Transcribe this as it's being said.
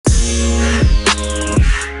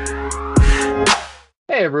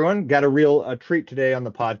Hey everyone, got a real treat today on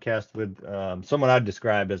the podcast with someone I'd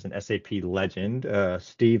describe as an SAP legend,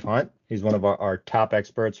 Steve Hunt. He's one of our top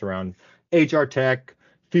experts around HR tech,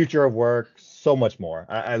 future of work, so much more.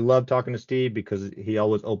 I love talking to Steve because he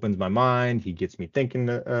always opens my mind. He gets me thinking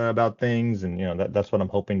about things, and that's what I'm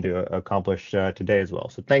hoping to accomplish today as well.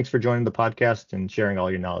 So thanks for joining the podcast and sharing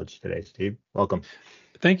all your knowledge today, Steve. Welcome.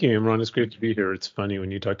 Thank you, Imran. It's great to be here. It's funny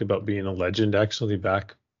when you talked about being a legend, actually,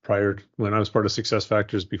 back prior when I was part of Success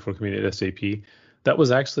Factors before coming at SAP. That was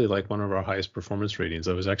actually like one of our highest performance ratings.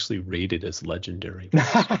 I was actually rated as legendary.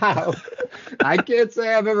 I can't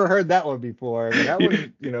say I've ever heard that one before. I mean, that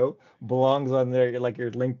one, belongs on there like your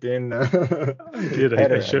LinkedIn I did.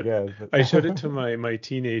 header, I, I guess. I showed it to my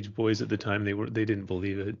teenage boys at the time. They didn't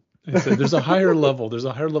believe it. I said, "There's a higher level. There's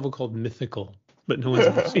a higher level called mythical, but no one's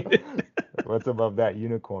ever seen it." What's above that,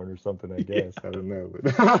 unicorn or something, I guess. Yeah. I don't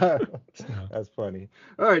know. So, That's funny.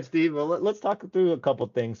 All right, Steve. Well, let's talk through a couple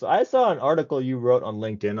things. So I saw an article you wrote on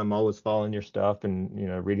LinkedIn. I'm always following your stuff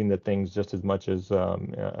and reading the things just as much as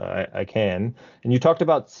I can. And you talked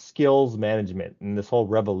about skills management and this whole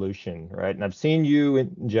revolution, right? And I've seen you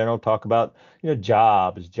in general talk about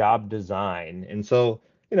jobs, job design, and so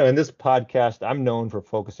in this podcast, I'm known for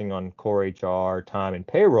focusing on core HR, time, and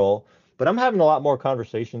payroll. But I'm having a lot more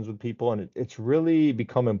conversations with people, and it's really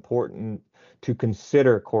become important to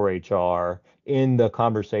consider core HR in the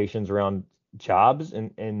conversations around jobs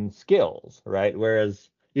and skills, right? Whereas,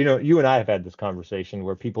 you and I have had this conversation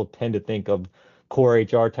where people tend to think of core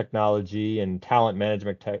HR technology and talent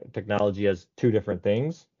management technology as two different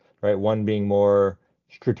things, right? One being more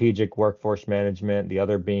strategic workforce management, the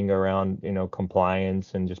other being around,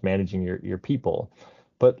 compliance and just managing your people.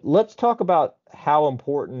 But let's talk about how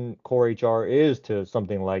important core HR is to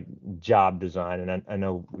something like job design. And I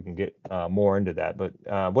know we can get more into that, but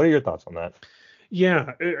what are your thoughts on that?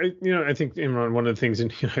 yeah, I think Imran, one of the things,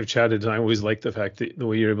 and I've chatted, and I always like the fact that the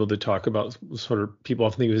way you're able to talk about sort of people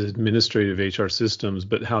often think of it as administrative HR systems,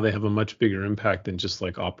 but how they have a much bigger impact than just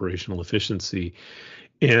like operational efficiency.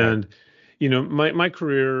 Right. And my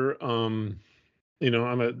career, I'm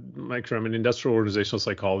an industrial organizational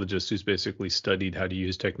psychologist who's basically studied how to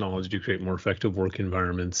use technology to create more effective work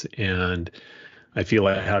environments. And I feel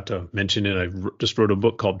I have to mention it. Just wrote a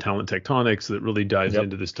book called Talent Tectonics that really dives Yep.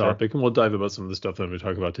 into this Sure. topic, and we'll dive about some of the stuff that I'm going to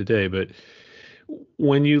talk about today. But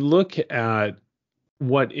when you look at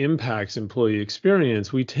what impacts employee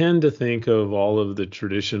experience, we tend to think of all of the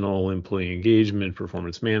traditional employee engagement,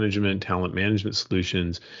 performance management, talent management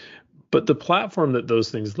solutions. But the platform that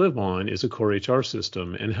those things live on is a core HR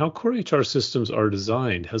system. And how core HR systems are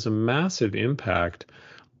designed has a massive impact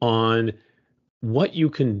on what you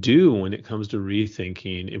can do when it comes to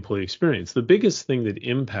rethinking employee experience. The biggest thing that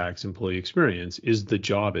impacts employee experience is the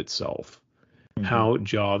job itself, Hmm. how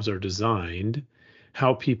jobs are designed,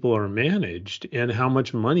 how people are managed, and how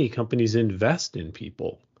much money companies invest in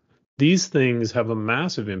people. These things have a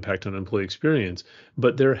massive impact on employee experience,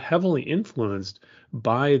 but they're heavily influenced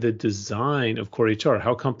by the design of core HR,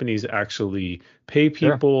 how companies actually pay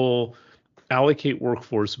Sure. people, allocate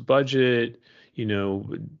workforce budget,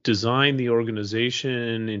 design the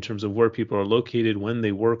organization in terms of where people are located, when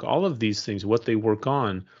they work, all of these things, what they work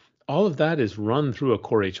on, all of that is run through a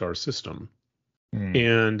core HR system. Hmm.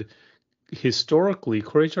 And historically,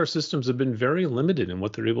 core HR systems have been very limited in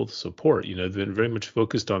what they're able to support. They've been very much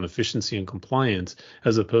focused on efficiency and compliance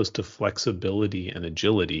as opposed to flexibility and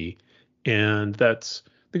agility. And that's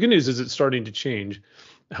the good news is it's starting to change.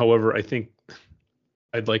 However, I think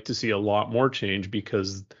I'd like to see a lot more change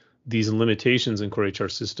because these limitations in core HR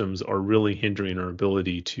systems are really hindering our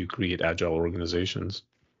ability to create agile organizations.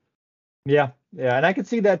 Yeah, yeah, and I could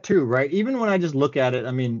see that too, right? Even when I just look at it,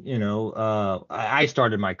 I mean, I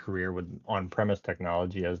started my career with on-premise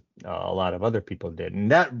technology as a lot of other people did,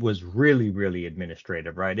 and that was really, really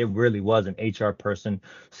administrative, right? It really was an HR person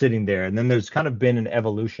sitting there, and then there's kind of been an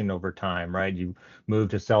evolution over time, right? You move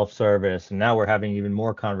to self-service, and now we're having even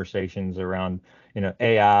more conversations around,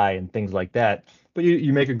 AI and things like that. But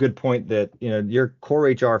you make a good point that your core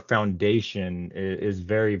HR foundation is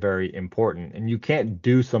very, very important, and you can't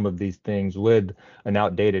do some of these things with an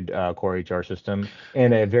outdated core HR system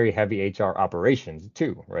and a very heavy HR operations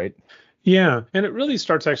too, right? Yeah, and it really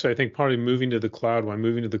starts actually, I think, probably moving to the cloud. Why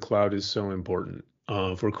moving to the cloud is so important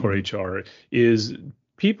for core Hmm. HR is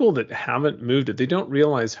people that haven't moved it, they don't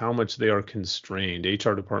realize how much they are constrained.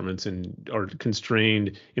 HR departments and are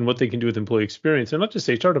constrained in what they can do with employee experience, and not just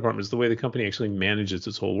HR departments, the way the company actually manages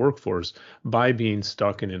its whole workforce by being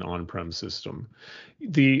stuck in an on-prem system.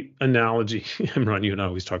 The analogy, Imran, you and I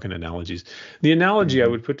always talk in analogies. The analogy I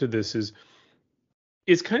Hmm. would put to this is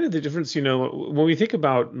it's kind of the difference, when we think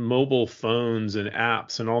about mobile phones and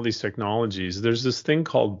apps and all these technologies, there's this thing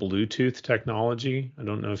called Bluetooth technology. I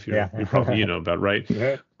don't know if you're probably, Yeah. about, right?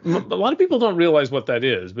 Yeah. A lot of people don't realize what that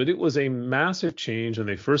is, but it was a massive change when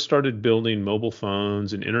they first started building mobile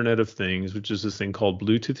phones and Internet of Things, which is this thing called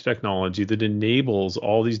Bluetooth technology that enables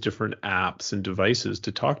all these different apps and devices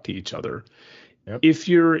to talk to each other. Yep. If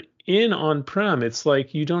you're in on-prem, it's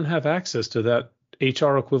like you don't have access to that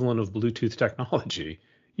HR equivalent of Bluetooth technology.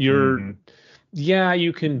 You're, Hmm. yeah,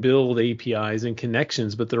 you can build APIs and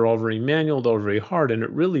connections, but they're all very manual, they're all very hard, and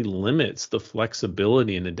it really limits the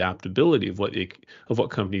flexibility and adaptability of what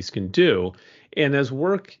companies can do. And as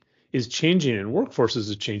work is changing and workforces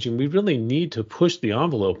is changing, we really need to push the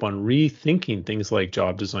envelope on rethinking things like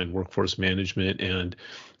job design, workforce management, and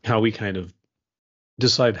how we kind of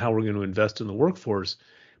decide how we're going to invest in the workforce.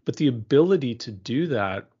 But the ability to do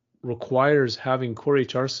that requires having core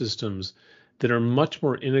HR systems that are much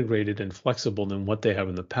more integrated and flexible than what they have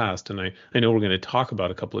in the past. And I know we're going to talk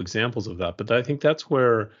about a couple examples of that, but I think that's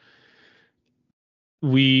where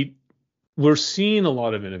we we're seeing a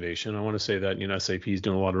lot of innovation. I want to say that, SAP is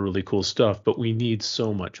doing a lot of really cool stuff, but we need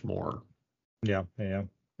so much more. Yeah, yeah.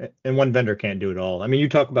 And one vendor can't do it all. I mean, you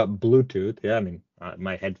talk about Bluetooth. Yeah, I mean,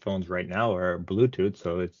 my headphones right now are Bluetooth,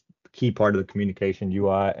 so it's the key part of the communication you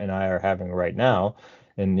and I are having right now.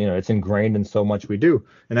 And it's ingrained in so much we do.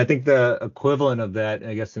 And I think the equivalent of that,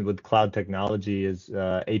 I guess, with cloud technology is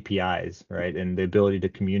APIs, right? And the ability to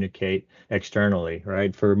communicate externally,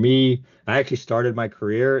 right? For me, I actually started my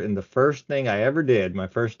career, and the first thing I ever did, my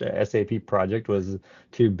first SAP project was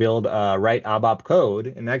to build write ABAP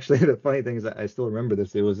code. And actually, the funny thing is that I still remember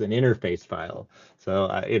this. It was an interface file. So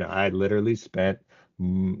I literally spent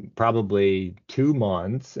probably 2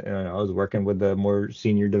 months. And I was working with the more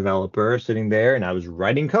senior developer sitting there, and I was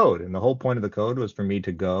writing code. And the whole point of the code was for me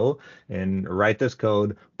to go and write this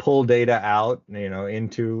code, pull data out,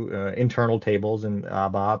 into internal tables in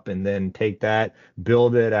ABAP, and then take that,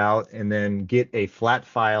 build it out, and then get a flat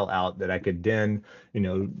file out that I could then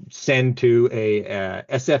send to a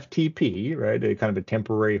SFTP, right? A kind of a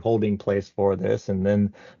temporary holding place for this. And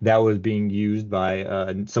then that was being used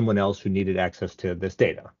by someone else who needed access to this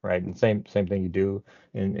data, right? And same thing you do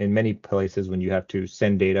in many places when you have to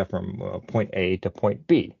send data from point A to point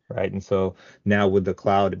B, right? And so now with the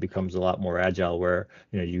cloud, it becomes a lot more agile where,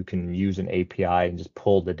 you can use an API and just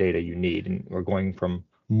pull the data you need. And we're going from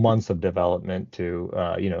months of development to,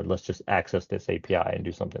 let's just access this API and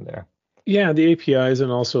do something there. Yeah, the APIs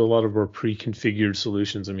and also a lot of our pre-configured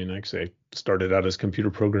solutions. I mean, actually, I started out as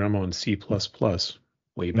computer programmer on C++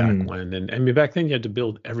 way back Mm. when. And I mean, back then you had to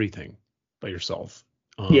build everything by yourself.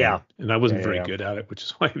 Yeah. And I Yeah, wasn't very yeah, good at it, which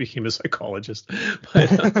is why I became a psychologist. But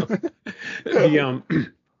the yeah.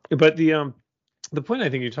 but the point I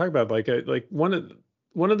think you talk about, like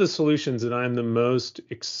one of the solutions that I'm the most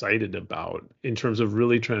excited about in terms of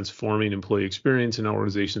really transforming employee experience and how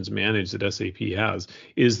organizations manage that SAP has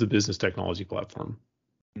is the business technology platform.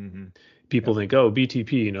 Hmm. People Yep. think, oh,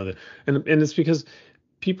 BTP, and it's because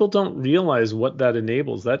people don't realize what that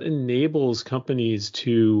enables. That enables companies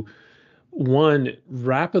to one,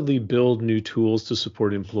 rapidly build new tools to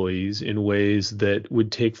support employees in ways that would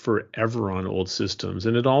take forever on old systems.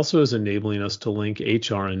 And it also is enabling us to link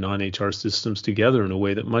HR and non-HR systems together in a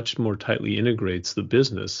way that much more tightly integrates the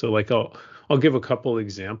business. So like I'll give a couple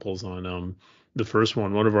examples on the first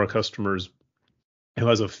one. One of our customers who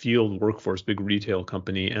has a field workforce, big retail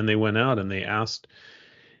company, and they went out and they asked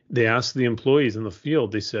the employees in the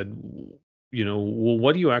field, they said, well,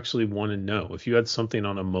 what do you actually want to know? If you had something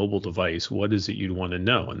on a mobile device, what is it you'd want to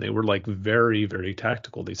know? And they were like very, very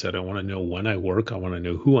tactical. They said, I want to know when I work. I want to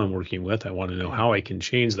know who I'm working with. I want to know how I can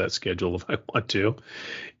change that schedule if I want to.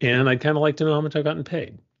 And I'd kind of like to know how much I've gotten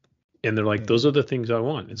paid. And they're like, those Hmm. are the things I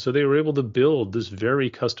want. And so they were able to build this very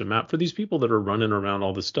custom app for these people that are running around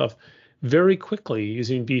all this stuff very quickly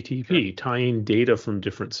using Sure. BTP, tying data from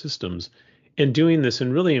different systems and doing this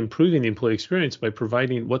and really improving the employee experience by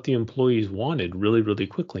providing what the employees wanted really, really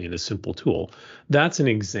quickly in a simple tool. That's an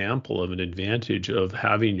example of an advantage of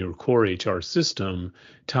having your core HR system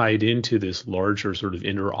tied into this larger sort of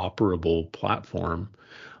interoperable platform.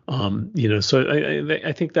 So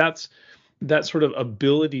I think that sort of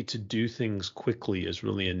ability to do things quickly is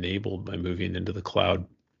really enabled by moving into the cloud.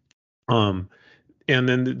 Um, and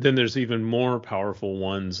then there's even more powerful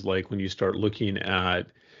ones like when you start looking at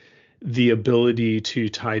the ability to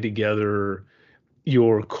tie together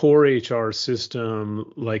your core HR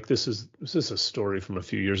system. Like this is a story from a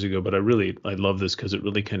few years ago, but I love this because it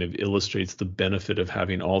really kind of illustrates the benefit of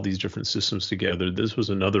having all these different systems together. This was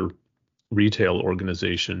another retail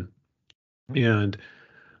organization, and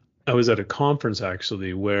I was at a conference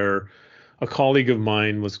actually where a colleague of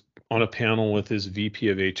mine was on a panel with his VP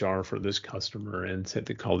of HR for this customer, and said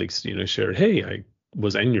the colleagues, shared, "Hey, I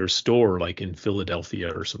was in your store like in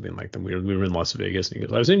Philadelphia or something like that. We were in Las Vegas." And he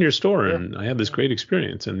goes, "I was in your store Sure. and I had this Yeah. great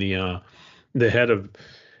experience." And the head of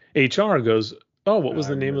HR goes, "Oh, what was I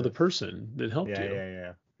the name remember of the this. person that helped Yeah, you?" yeah,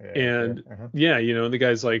 yeah. Yeah, sure. And yeah, the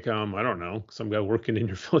guy's like, I don't know, some guy working in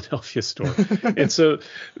your Philadelphia store. And Uh-huh. so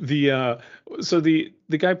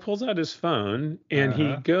the guy pulls out his phone and he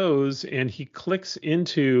Uh-huh. goes and he clicks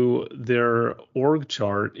into their org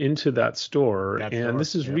chart into that store. That And store.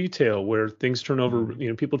 this is Yep. retail where things turn over,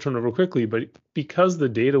 Hmm. people turn over quickly, but because the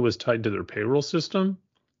data was tied to their payroll system,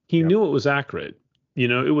 he Yep. knew it was accurate.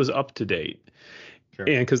 It was up to date. Sure.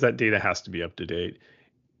 And because that data has to be up to date.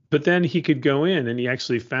 But then he could go in and he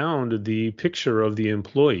actually found the picture of the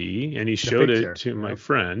employee and he The showed it picture. to my Yep.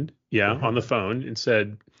 friend, yeah, on the phone and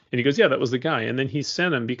said, and he goes, "Yeah, that was the guy." And then he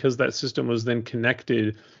sent him because that system was then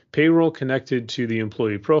connected, payroll connected to the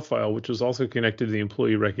employee profile, which was also connected to the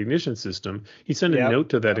employee recognition system. He sent a Yep. note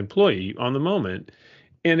to that Yep. employee on the moment.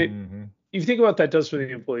 And Hmm. if you think about what that does for the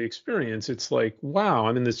employee experience, it's like, wow,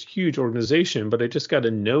 I'm in this huge organization, but I just got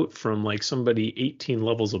a note from like somebody 18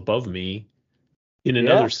 levels above me in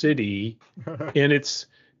another Yeah. city, and it's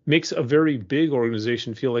makes a very big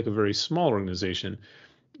organization feel like a very small organization.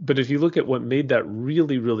 But if you look at what made that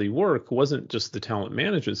really, really work, wasn't just the talent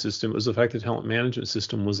management system, it was the fact the talent management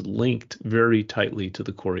system was linked very tightly to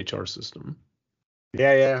the core HR system.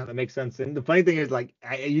 Yeah, yeah, that makes sense. And the funny thing is, like,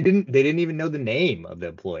 they didn't even know the name of the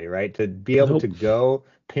employee, right? To be able to Nope. go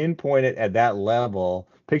pinpoint it at that level,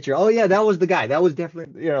 picture, oh yeah, that was the guy. That was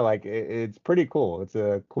definitely, like, it's pretty cool. It's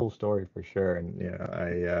a cool story for sure. And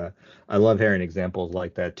I love hearing examples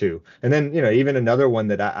like that too. And then, even another one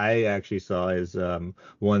that I actually saw is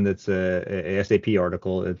one that's a SAP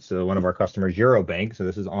article. It's one of our customers, Eurobank. So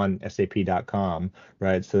this is on SAP.com,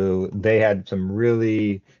 right? So they had some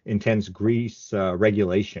really intense Greece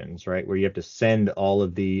regulations, right, where you have to send all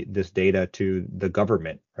of this data to the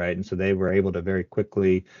government, right? And so they were able to very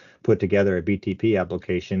quickly put together a BTP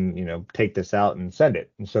application, take this out and send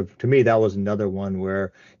it. And so to me, that was another one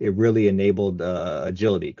where it really enabled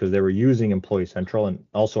agility because they were using Employee Central and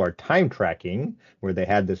also our time tracking, where they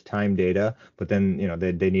had this time data, but then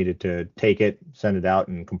they needed to take it, send it out,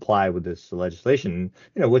 and comply with this legislation.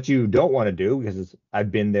 What you don't want to do, because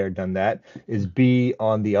I've been there, done that, is be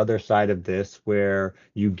on the other side of this where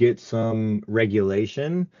you get some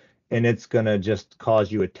regulation and it's going to just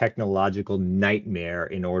cause you a technological nightmare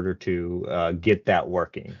in order to get that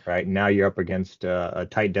working, right? Now you're up against a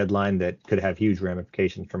tight deadline that could have huge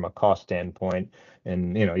ramifications from a cost standpoint.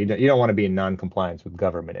 And you don't want to be in non-compliance with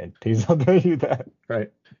government entities. I'll tell you that, right?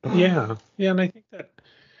 Yeah, yeah, and I think that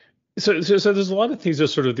so there's a lot of things that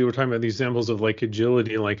sort of they were talking about the examples of like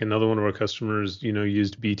agility. Like another one of our customers,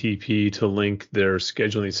 used BTP to link their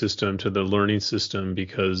scheduling system to their learning system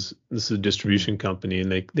because this is a Mm, distribution company and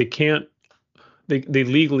they can't they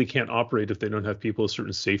legally can't operate if they don't have people with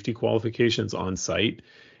certain safety qualifications on site.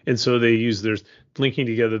 And so they use their linking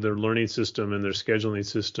together their learning system and their scheduling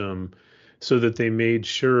system so that they made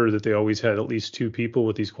sure that they always had at least two people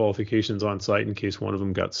with these qualifications on site in case one of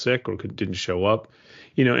them got sick or didn't show up.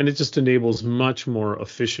 And it just enables much more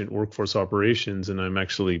efficient workforce operations. And I'm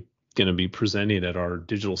actually going to be presenting at our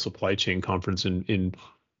digital supply chain conference in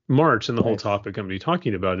March, and the whole nice. topic I'm going to be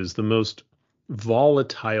talking about is the most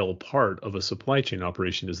volatile part of a supply chain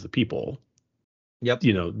operation is the people. Yep. They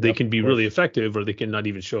Yep. can Of be really course. effective or they can not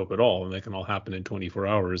even show up at all, and that can all happen in 24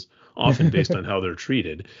 hours, often based on how they're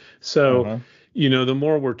treated. So, Uh-huh. the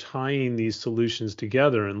more we're tying these solutions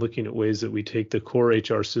together and looking at ways that we take the core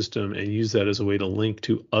HR system and use that as a way to link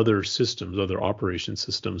to other systems, other operation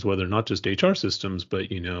systems, whether not just HR systems, but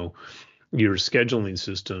your scheduling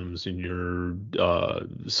systems and your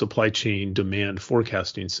supply chain demand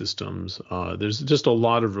forecasting systems. There's just a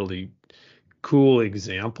lot of really cool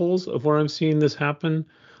examples of where I'm seeing this happen.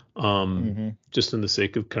 Hmm. Just in the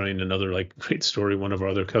sake of carrying another like great story, one of our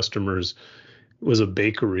other customers was a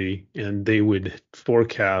bakery and they would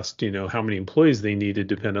forecast, how many employees they needed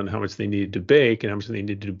depend on how much they needed to bake, and how much they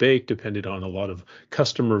needed to bake depended on a lot of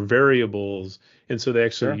customer variables. And so they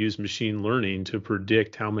actually Sure. use machine learning to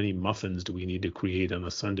predict how many muffins do we need to create on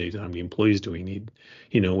a Sunday, how many employees do we need,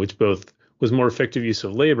 which both was more effective use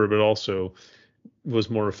of labor, but also was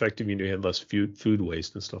more effective. You had less food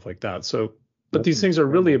waste and stuff like that. So, but That's these things are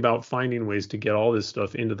really incredible. about finding ways to get all this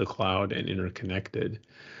stuff into the cloud and interconnected.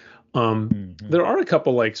 Hmm. There are a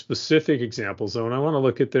couple like specific examples though, and I want to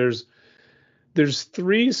look at there's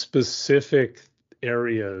three specific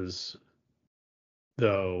areas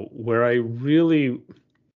though where I really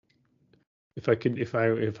if I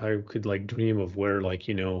could like dream of where like,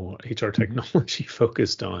 HR Hmm. technology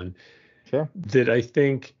focused on, Sure. that I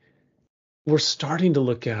think we're starting to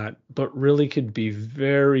look at, but really could be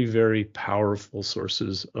very, very powerful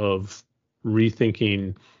sources of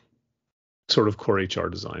rethinking sort of core HR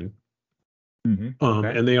design. Okay.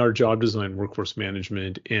 And they are job design, workforce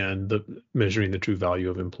management, and the measuring the true value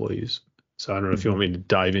of employees. So I don't know if you Hmm. want me to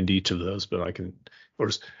dive into each of those, but I can. Or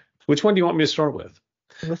which one do you want me to start with?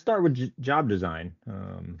 Let's start with job design.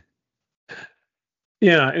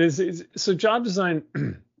 Yeah, and so job design.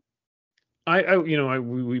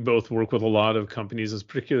 We both work with a lot of companies,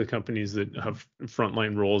 particularly companies that have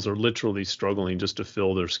frontline roles are literally struggling just to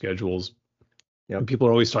fill their schedules. And Yep. people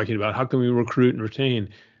are always talking about how can we recruit and retain.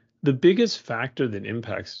 The biggest factor that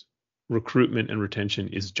impacts recruitment and retention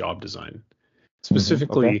is job design. Okay.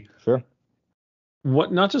 Specifically, Sure.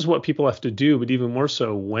 what not just what people have to do, but even more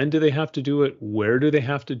so, when do they have to do it? Where do they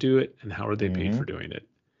have to do it? And how are they paid Hmm. for doing it?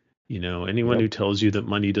 Anyone Yep. who tells you that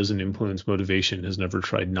money doesn't influence motivation has never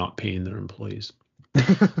tried not paying their employees.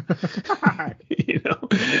 you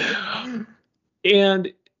know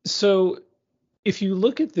and so if you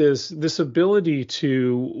look at this ability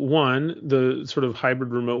to, one, the sort of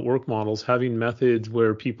hybrid remote work models, having methods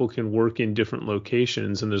where people can work in different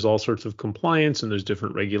locations, and there's all sorts of compliance and there's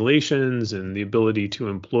different regulations and the ability to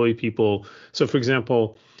employ people. So for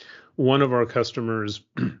example, one of our customers,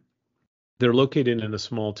 they're located in a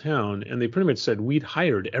small town, and they pretty much said we'd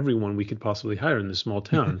hired everyone we could possibly hire in this small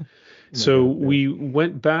town. No So doubt. Yeah. we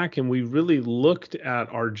went back and we really looked at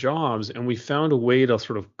our jobs, and we found a way to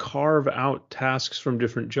sort of carve out tasks from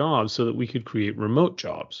different jobs so that we could create remote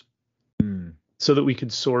jobs, Hmm. so that we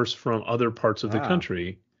could source from other parts of the Ah.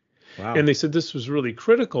 country. And Wow. they said this was really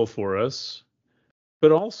critical for us,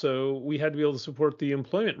 but also we had to be able to support the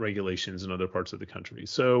employment regulations in other parts of the country.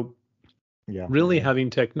 So Yeah. really Yeah. having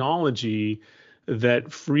technology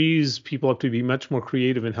that frees people up to be much more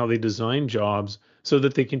creative in how they design jobs so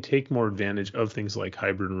that they can take more advantage of things like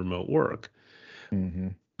hybrid and remote work, Hmm.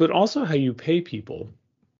 but also how you pay people.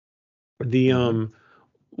 The Hmm.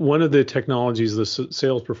 One of the technologies, the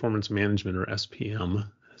sales performance management, or SPM,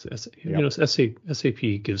 Yep.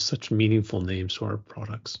 SAP gives such meaningful names to our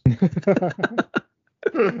products.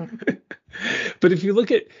 But if you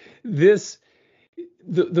look at this,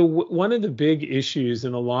 the one of the big issues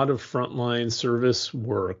in a lot of frontline service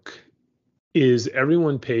work is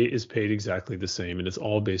everyone is paid exactly the same, and it's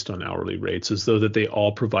all based on hourly rates, as though that they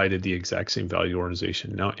all provided the exact same value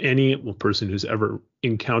organization. Now, any person who's ever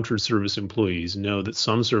encountered service employees know that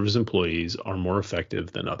some service employees are more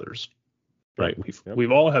effective than others, Yep. right? We've Yep.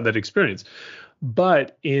 we've all had that experience.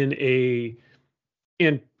 But in a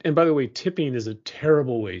and by the way, tipping is a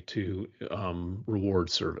terrible way to reward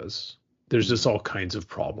service. There's just Hmm. all kinds of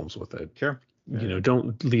problems with it. Sure. Yeah.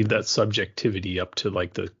 Don't leave that subjectivity up to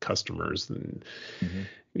like the customers, and Hmm.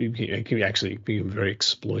 it can actually be very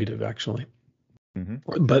exploitive, actually. Hmm.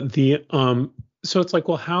 But so it's like,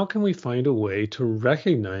 well, how can we find a way to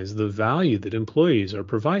recognize the value that employees are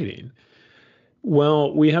providing?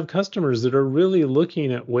 Well, we have customers that are really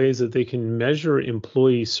looking at ways that they can measure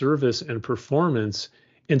employee service and performance.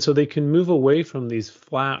 And so they can move away from these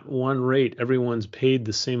flat one rate, everyone's paid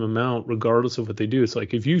the same amount regardless of what they do. It's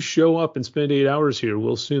like, if you show up and spend 8 hours here,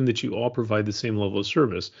 we'll assume that you all provide the same level of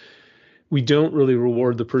service. We don't really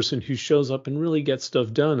reward the person who shows up and really gets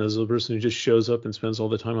stuff done as the person who just shows up and spends all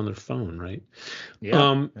the time on their phone, right? Yeah.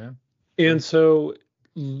 Um, Yeah. and Sure. so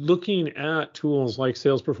looking at tools like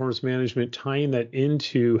sales performance management, tying that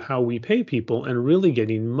into how we pay people and really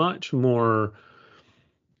getting much more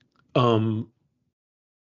um,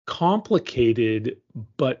 complicated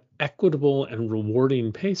but equitable and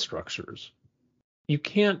rewarding pay structures. You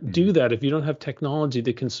can't Hmm. do that if you don't have technology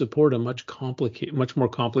that can support a much more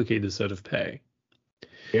complicated set of pay.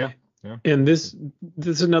 Yeah. Yeah. And this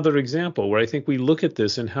is another example where I think we look at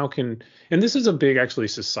this and and this is a big actually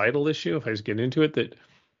societal issue if I just get into it, that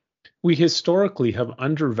we historically have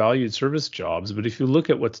undervalued service jobs, but if you look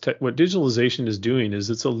at what digitalization is doing, is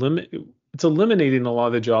it's eliminating a lot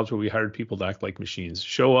of the jobs where we hired people to act like machines,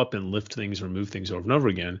 show up and lift things or move things over and over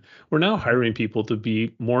again. We're now Hmm. hiring people to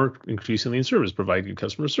be more increasingly in service, providing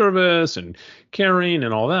customer service and caring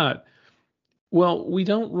and all that. Well, we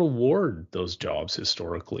don't reward those jobs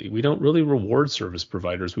historically. We don't really reward service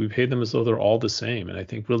providers. We pay them as though they're all the same. And I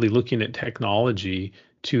think really looking at technology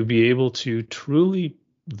to be able to truly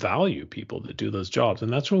value people that do those jobs. And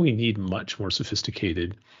that's where we need much more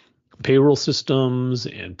sophisticated payroll systems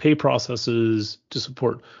and pay processes to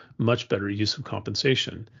support much better use of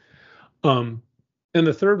compensation. Um, and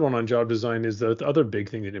the third one on job design is the other big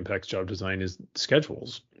thing that impacts job design is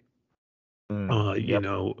schedules. You Yep.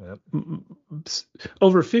 know, Yep.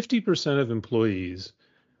 over 50% of employees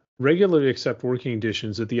regularly accept working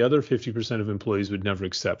conditions that the other 50% of employees would never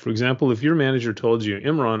accept. For example, if your manager told you,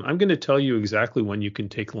 Imran, I'm going to tell you exactly when you can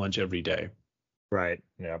take lunch every day. Right.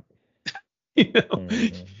 Yep. you know, hmm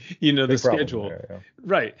the Big problem schedule. there. Yeah.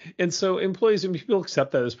 Right. And so employees and people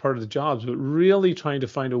accept that as part of the jobs, but really trying to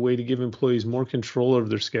find a way to give employees more control over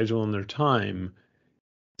their schedule and their time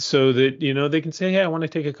so that they can say, hey, I want to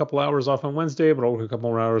take a couple hours off on Wednesday, but I'll work a couple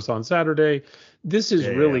more hours on Saturday. This is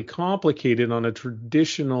Yeah. Yeah. really complicated on a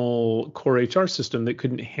traditional core HR system that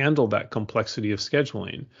couldn't handle that complexity of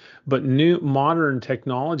scheduling. But new modern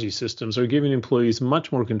technology systems are giving employees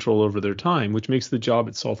much more control over their time, which makes the job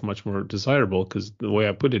itself much more desirable. Because the way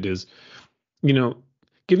I put it is, you know,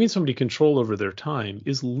 giving somebody control over their time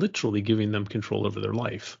is literally giving them control over their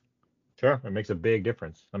life. Sure, it makes a big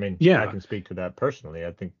difference. I mean, I Yeah. can speak to that personally.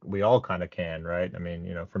 I think we all kind of can, right? I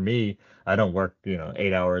mean, for me, I don't work,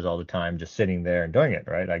 8 hours all the time just sitting there and doing it,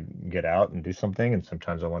 right? I get out and do something, and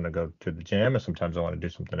sometimes I want to go to the gym, and sometimes I want to do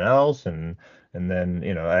something else, and then,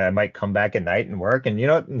 I might come back at night and work. And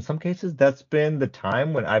in some cases, that's been the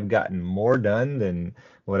time when I've gotten more done than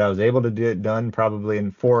what I was able to get done probably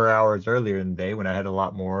in 4 hours earlier in the day when I had a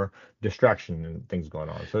lot more distraction and things going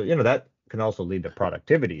on. So, that can also lead to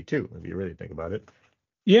productivity too, if you really think about it.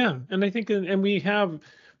 Yeah. And I think, and we have,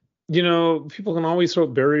 people can always throw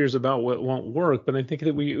up barriers about what won't work, but I think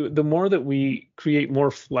that the more that we create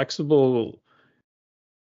more flexible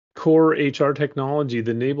core HR technology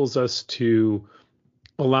that enables us to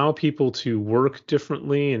allow people to work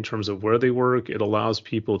differently in terms of where they work, it allows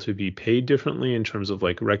people to be paid differently in terms of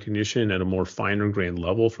like recognition at a more finer grained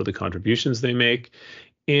level for the contributions they make,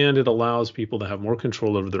 and it allows people to have more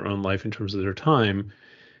control over their own life in terms of their time.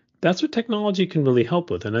 That's what technology can really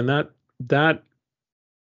help with, and then that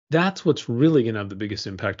that's what's really going to have the biggest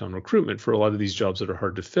impact on recruitment for a lot of these jobs that are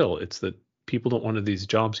hard to fill. It's that people don't want these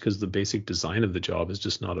jobs because the basic design of the job is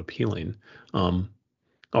just not appealing. Um,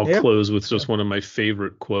 I'll Yeah. close with Yeah. just one of my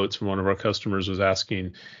favorite quotes from one of our customers was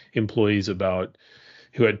asking employees about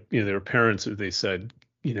who had, their parents. They said,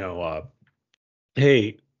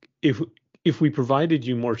 hey, if we provided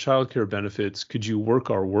you more childcare benefits, could you work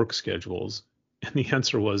our work schedules? And the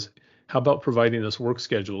answer was, how about providing us work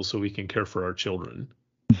schedules so we can care for our children?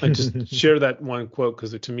 I just share that one quote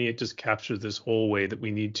because to me it just captures this whole way that we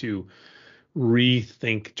need to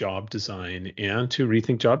rethink job design, and to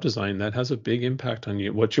rethink job design that has a big impact on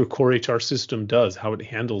you. What your core HR system does, how it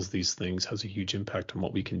handles these things, has a huge impact on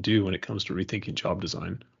what we can do when it comes to rethinking job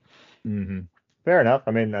design. hmm Fair enough.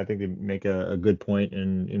 I mean, I think they make a good point,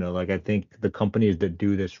 and like I think the companies that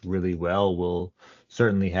do this really well will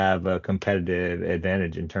certainly have a competitive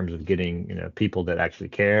advantage in terms of getting people that actually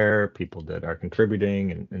care, people that are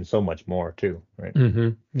contributing, and so much more too,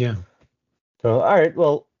 right? Yeah. So, all right,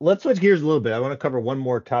 well, let's switch gears a little bit. I want to cover one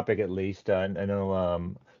more topic at least. I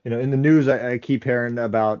know, in the news, I keep hearing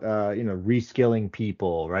about, reskilling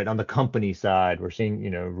people, right? On the company side, we're seeing,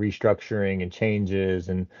 restructuring and changes,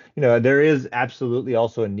 and there is absolutely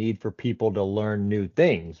also a need for people to learn new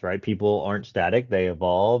things, right? People aren't static; they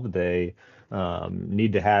evolve. They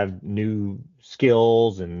need to have new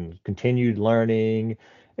skills and continued learning.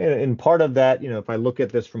 And part of that, if I look at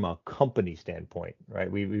this from a company standpoint, right,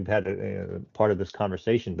 we've had a part of this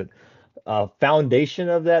conversation, but foundation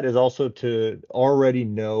of that is also to already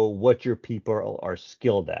know what your people are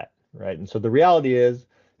skilled at, right? And so the reality is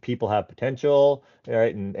people have potential,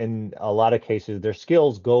 right? And in a lot of cases, their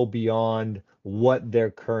skills go beyond what their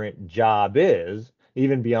current job is,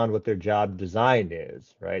 even beyond what their job design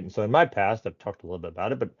is, right? And so in my past, I've talked a little bit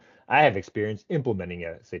about it, but I have experience implementing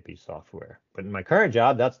SAP software. But in my current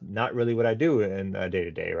job, that's not really what I do in day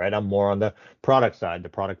to day, right? I'm more on the product side, the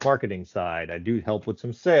product marketing side. I do help with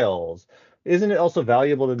some sales. Isn't it also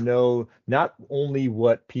valuable to know not only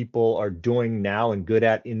what people are doing now and good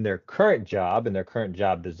at in their current job and their current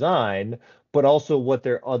job design, but also what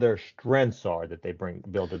their other strengths are that they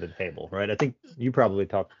build to the table, right? I think you probably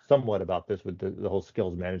talked somewhat about this with the whole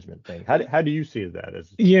skills management thing. How do you see that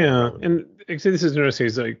as Yeah, relevant? and actually, this is interesting.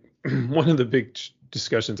 It's like one of the big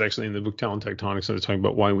discussions actually in the book Talent Tectonics. I was talking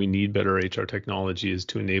about why we need better HR technology is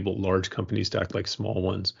to enable large companies to act like small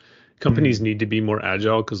ones. Companies Mm, need to be more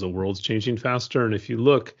agile because the world's changing faster. And if you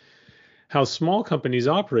look how small companies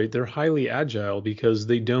operate, they're highly agile because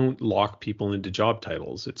they don't lock people into job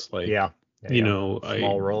titles. It's like, yeah, yeah, yeah. I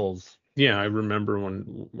Small roles. yeah, I remember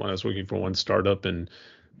when I was working for one startup and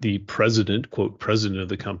the president, quote, president of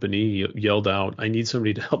the company yelled out, I need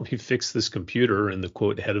somebody to help me fix this computer. And the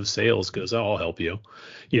quote, head of sales goes, oh, I'll help you.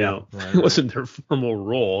 Yeah, right, It right. wasn't their formal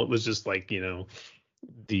role. It was just like,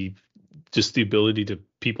 the just the ability to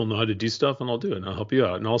people know how to do stuff, and I'll do it and I'll help you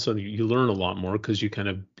out. And also you learn a lot more because you kind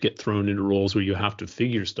of get thrown into roles where you have to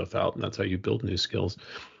figure stuff out, and that's how you build new skills.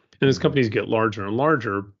 And as companies get larger and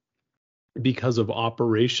larger, because of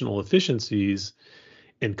operational efficiencies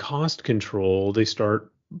and cost control, they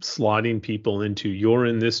start slotting people into, you're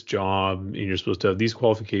in this job and you're supposed to have these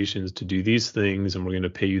qualifications to do these things, and we're going to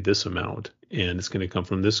pay you this amount, and it's going to come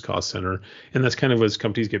from this cost center. And that's kind of, as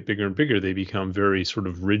companies get bigger and bigger, they become very sort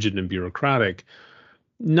of rigid and bureaucratic,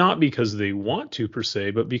 not because they want to per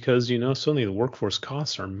se, but because, suddenly the workforce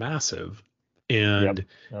costs are massive. And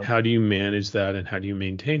Yep. how do you manage that, and how do you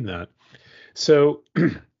maintain that? So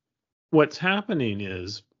what's happening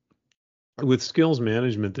is, with skills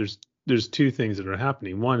management, there's two things that are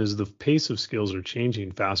happening. One is the pace of skills are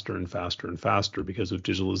changing faster and faster and faster because of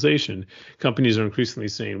digitalization. Companies are increasingly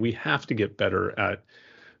saying we have to get better at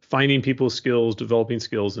finding people's skills, developing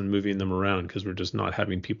skills, and moving them around, because we're just not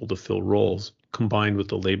having people to fill roles, combined with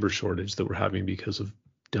the labor shortage that we're having because of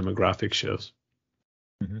demographic shifts.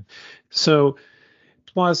 So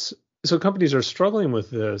companies are struggling with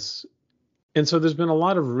this. And so there's been a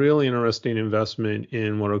lot of really interesting investment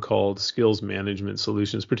in what are called skills management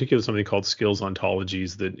solutions, particularly something called skills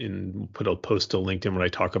ontologies put a post to LinkedIn where I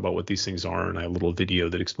talk about what these things are, and I have a little video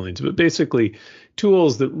that explains it. But basically,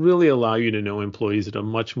 tools that really allow you to know employees at a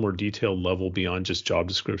much more detailed level beyond just job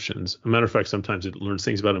descriptions. As a matter of fact, sometimes it learns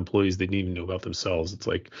things about employees they didn't even know about themselves. It's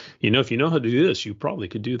like, if you know how to do this, you probably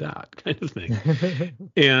could do that kind of thing.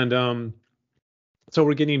 And so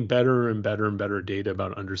we're getting better and better and better data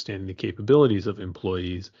about understanding the capabilities of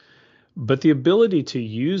employees. But the ability to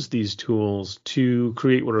use these tools to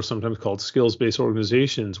create what are sometimes called skills-based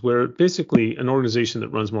organizations, where basically an organization that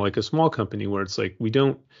runs more like a small company, where it's like we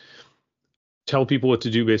don't tell people what to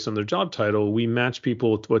do based on their job title. We match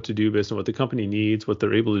people with what to do based on what the company needs, what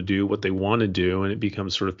they're able to do, what they want to do. And it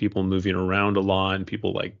becomes sort of people moving around a lot, and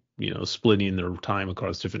people like, splitting their time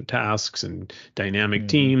across different tasks and dynamic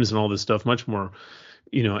teams and all this stuff, much more,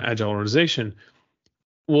 agile organization.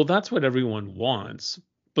 Well, that's what everyone wants.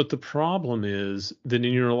 But the problem is that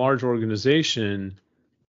in your large organization,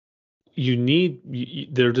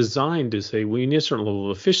 they're designed to say, well, you need a certain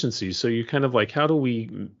level of efficiency. So you're kind of like, how do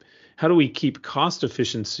we keep cost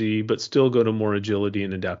efficiency but still go to more agility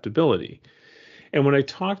and adaptability? And when I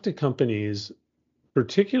talk to companies,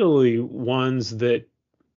 particularly ones that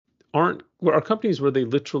are companies where they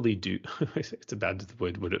literally do, it's a bad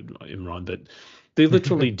way to put it, Imran, but they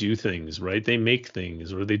literally do things, right? They make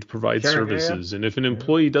things, or they provide services. Yeah. And if an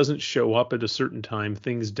employee doesn't show up at a certain time,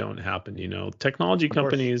 things don't happen. Technology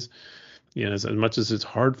companies, as much as it's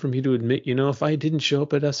hard for me to admit, if I didn't show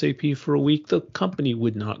up at SAP for a week, the company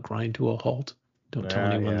would not grind to a halt. Don't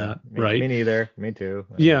tell anyone that, right? Me neither. Me too.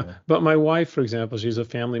 Yeah. But my wife, for example, she's a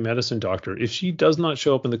family medicine doctor. If she does not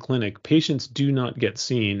show up in the clinic, patients do not get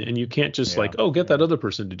seen. And you can't just get that other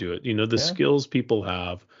person to do it. The skills people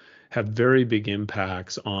have very big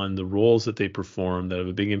impacts on the roles that they perform, that have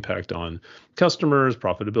a big impact on customers,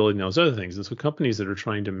 profitability, and those other things. And so companies that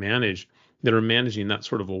are managing that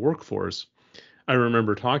sort of a workforce, I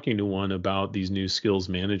remember talking to one about these new skills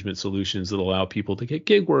management solutions that allow people to get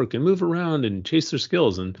gig work and move around and chase their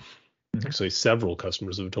skills. And actually, several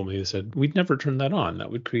customers have told me, they said, we'd never turn that on.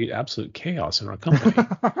 That would create absolute chaos in our company.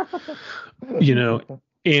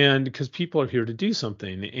 And because people are here to do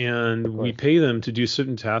something, and we pay them to do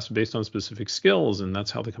certain tasks based on specific skills, and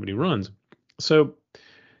that's how the company runs. So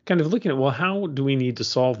kind of looking at, well, how do we need to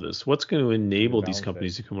solve this? What's going to enable these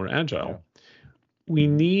companies to become more agile? Yeah. We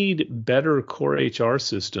need better core HR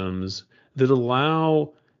systems that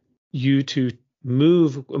allow you to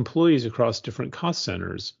move employees across different cost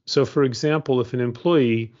centers. So, for example, if an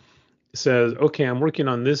employee says, okay, I'm working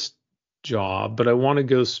on this job, but I want to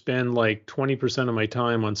go spend like 20% of my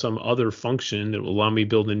time on some other function that will allow me to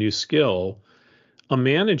build a new skill, a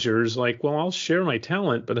manager's like, well, I'll share my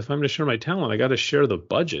talent, but if I'm going to share my talent, I got to share the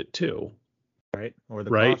budget too. Right. Or the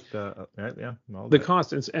cost. The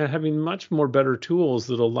cost, and having much more better tools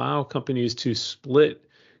that allow companies to split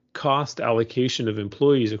cost allocation of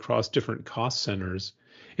employees across different cost centers.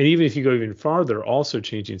 And even if you go even farther, also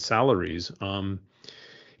changing salaries.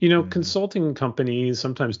 Consulting companies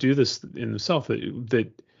sometimes do this in themselves, that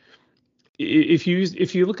if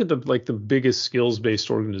you look at the biggest skills-based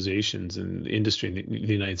organizations in the industry in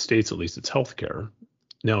the United States, at least, it's healthcare.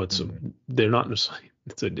 Now they're not necessarily,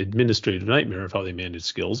 it's an administrative nightmare of how they manage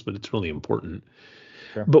skills, but it's really important.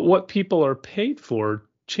 Sure. But what people are paid for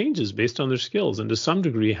changes based on their skills, and to some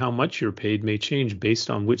degree, how much you're paid may change based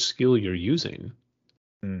on which skill you're using.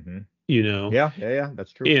 Yeah,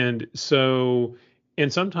 that's true. And so,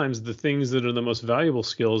 And sometimes the things that are the most valuable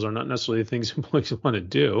skills are not necessarily the things employees want to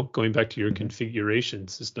do. Going back to your Hmm. configuration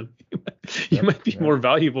system, you Yep. might be Yep. more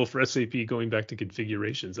valuable for SAP going back to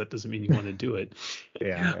configurations. That doesn't mean you want to do it.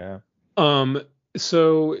 Yeah. Yeah. Um,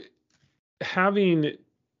 so having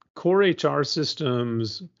core HR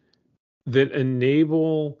systems that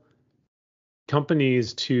enable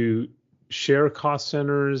companies to share cost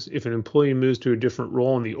centers. If an employee moves to a different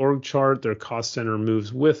role in the org chart, their cost center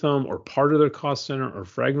moves with them, or part of their cost center, or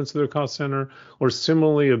fragments of their cost center, or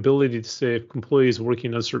similarly, ability to say if employees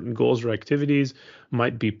working on certain goals or activities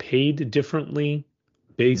might be paid differently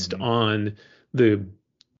based Hmm. on the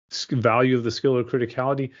value of the skill or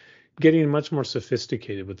criticality. Getting much more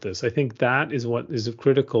sophisticated with this. I think that is what is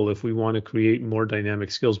critical if we want to create more dynamic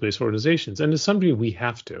skills-based organizations. And to some degree, we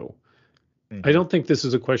have to. I Hmm. don't think this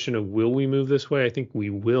is a question of will we move this way. I think we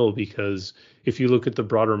will, because if you look at the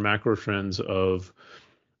broader macro trends of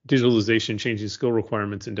digitalization, changing skill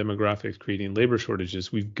requirements and demographics, creating labor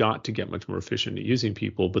shortages, we've got to get much more efficient at using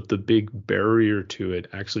people. But the big barrier to it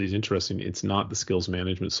actually is interesting. It's not the skills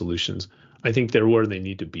management solutions. I think they're where they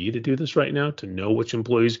need to be to do this right now, to know which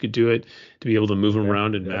employees could do it, to be able to move them Sure.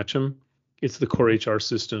 around and Yep. match them. It's the core Hmm. HR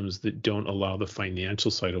systems that don't allow the financial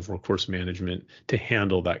side of workforce management to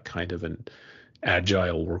handle that kind of an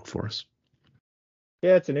agile workforce.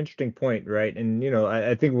 Yeah, it's an interesting point, right? And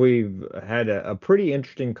I think we've had a pretty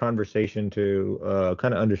interesting conversation to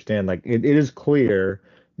kind of understand. Like, it is clear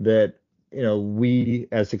that we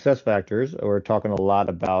as success factors are talking a lot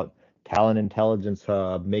about talent intelligence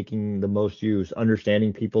hub, making the most use,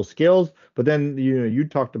 understanding people's skills. But then you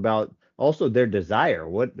talked about also their desire.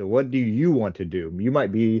 What do you want to do? You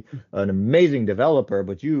might be an amazing developer,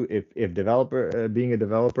 but if developer being a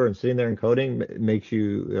developer and sitting there and coding makes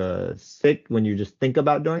you sick when you just think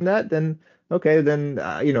about doing that, then okay, then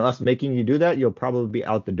us making you do that, you'll probably be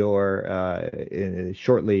out the door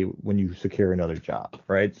shortly when you secure another job,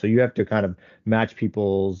 right? So you have to kind of match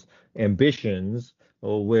people's ambitions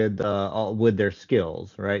with their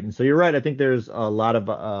skills, right? And so you're right. I think there's a lot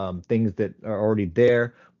of things that are already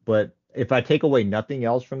there, but if I take away nothing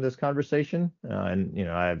else from this conversation, and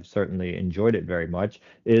I've certainly enjoyed it very much,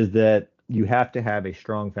 is that you have to have a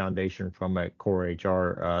strong foundation from a core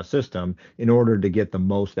HR system in order to get the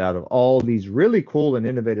most out of all these really cool and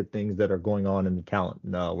innovative things that are going on in the talent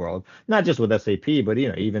world. Not just with SAP, but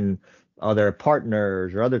even other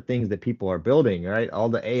partners or other things that people are building, right? All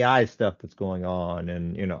the AI stuff that's going on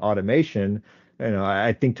and automation.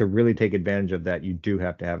 I think to really take advantage of that, you do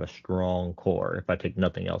have to have a strong core, if I take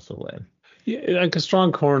nothing else away. Yeah, like a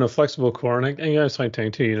strong core and a flexible core. And I was saying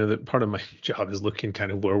too, that part of my job is looking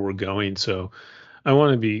kind of where we're going. So I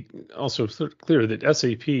want to be also clear that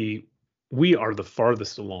SAP, we are the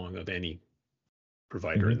farthest along of any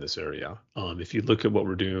provider Hmm. in this area. If you look at what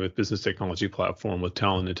we're doing with Business Technology Platform, with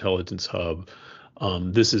Talent Intelligence Hub,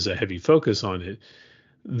 this is a heavy focus on it.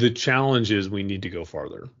 The challenge is we need to go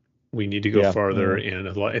farther. We need to go Yeah. farther, Yeah. and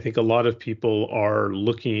I think a lot of people are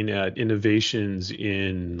looking at innovations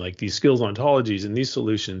in like these skills ontologies and these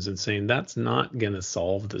solutions and saying that's not going to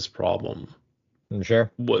solve this problem. Sure.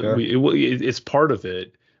 What Sure. it's part of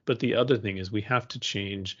it, but the other thing is we have to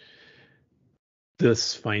change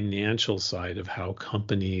this financial side of how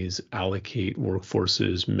companies allocate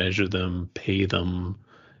workforces, measure them, pay them,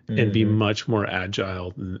 and be Hmm. much more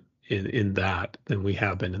agile in that than we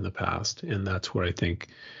have been in the past. And that's where I think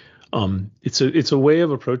it's a way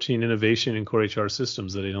of approaching innovation in core HR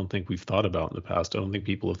systems that I don't think we've thought about in the past. I don't think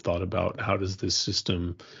people have thought about how does this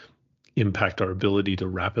system impact our ability to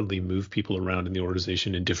rapidly move people around in the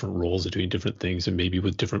organization in different roles and doing different things and maybe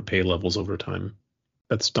with different pay levels over time.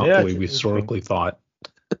 That's not the Yeah, way it's we interesting. historically thought.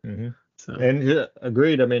 Hmm. So And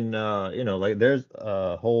agreed. I mean, like there's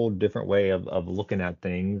a whole different way of looking at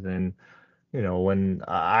things. And, when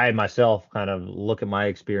I myself kind of look at my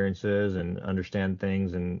experiences and understand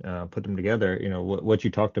things and put them together, what you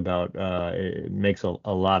talked about, it makes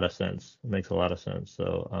a lot of sense. It makes a lot of sense.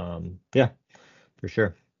 So, yeah, for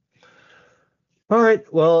sure. All right.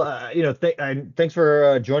 Well, thanks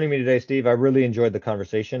for joining me today, Steve. I really enjoyed the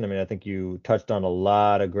conversation. I mean, I think you touched on a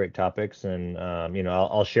lot of great topics, and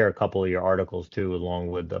I'll share a couple of your articles too, along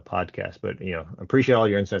with the podcast. But appreciate all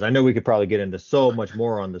your insights. I know we could probably get into so much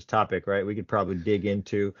more on this topic, right? We could probably dig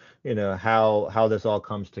into, how this all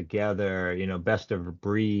comes together, best of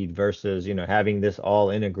breed versus, having this all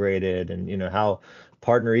integrated, and how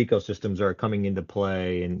partner ecosystems are coming into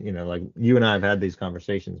play, and like you and I have had these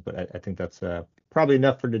conversations, but I think that's probably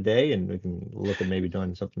enough for today, and we can look at maybe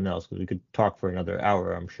doing something else because we could talk for another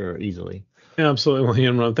hour, I'm sure, easily. absolutely,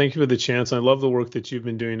 Imran. Thank you for the chance. I love the work that you've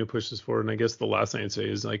been doing to push this forward. And I guess the last thing I'd say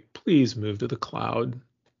is like, please move to the cloud.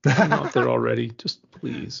 I'm out there already. Just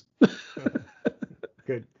please.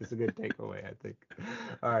 Good. It's a good takeaway, I think.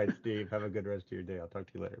 All right, Steve. Have a good rest of your day. I'll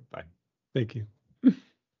talk to you later. Bye. Thank you.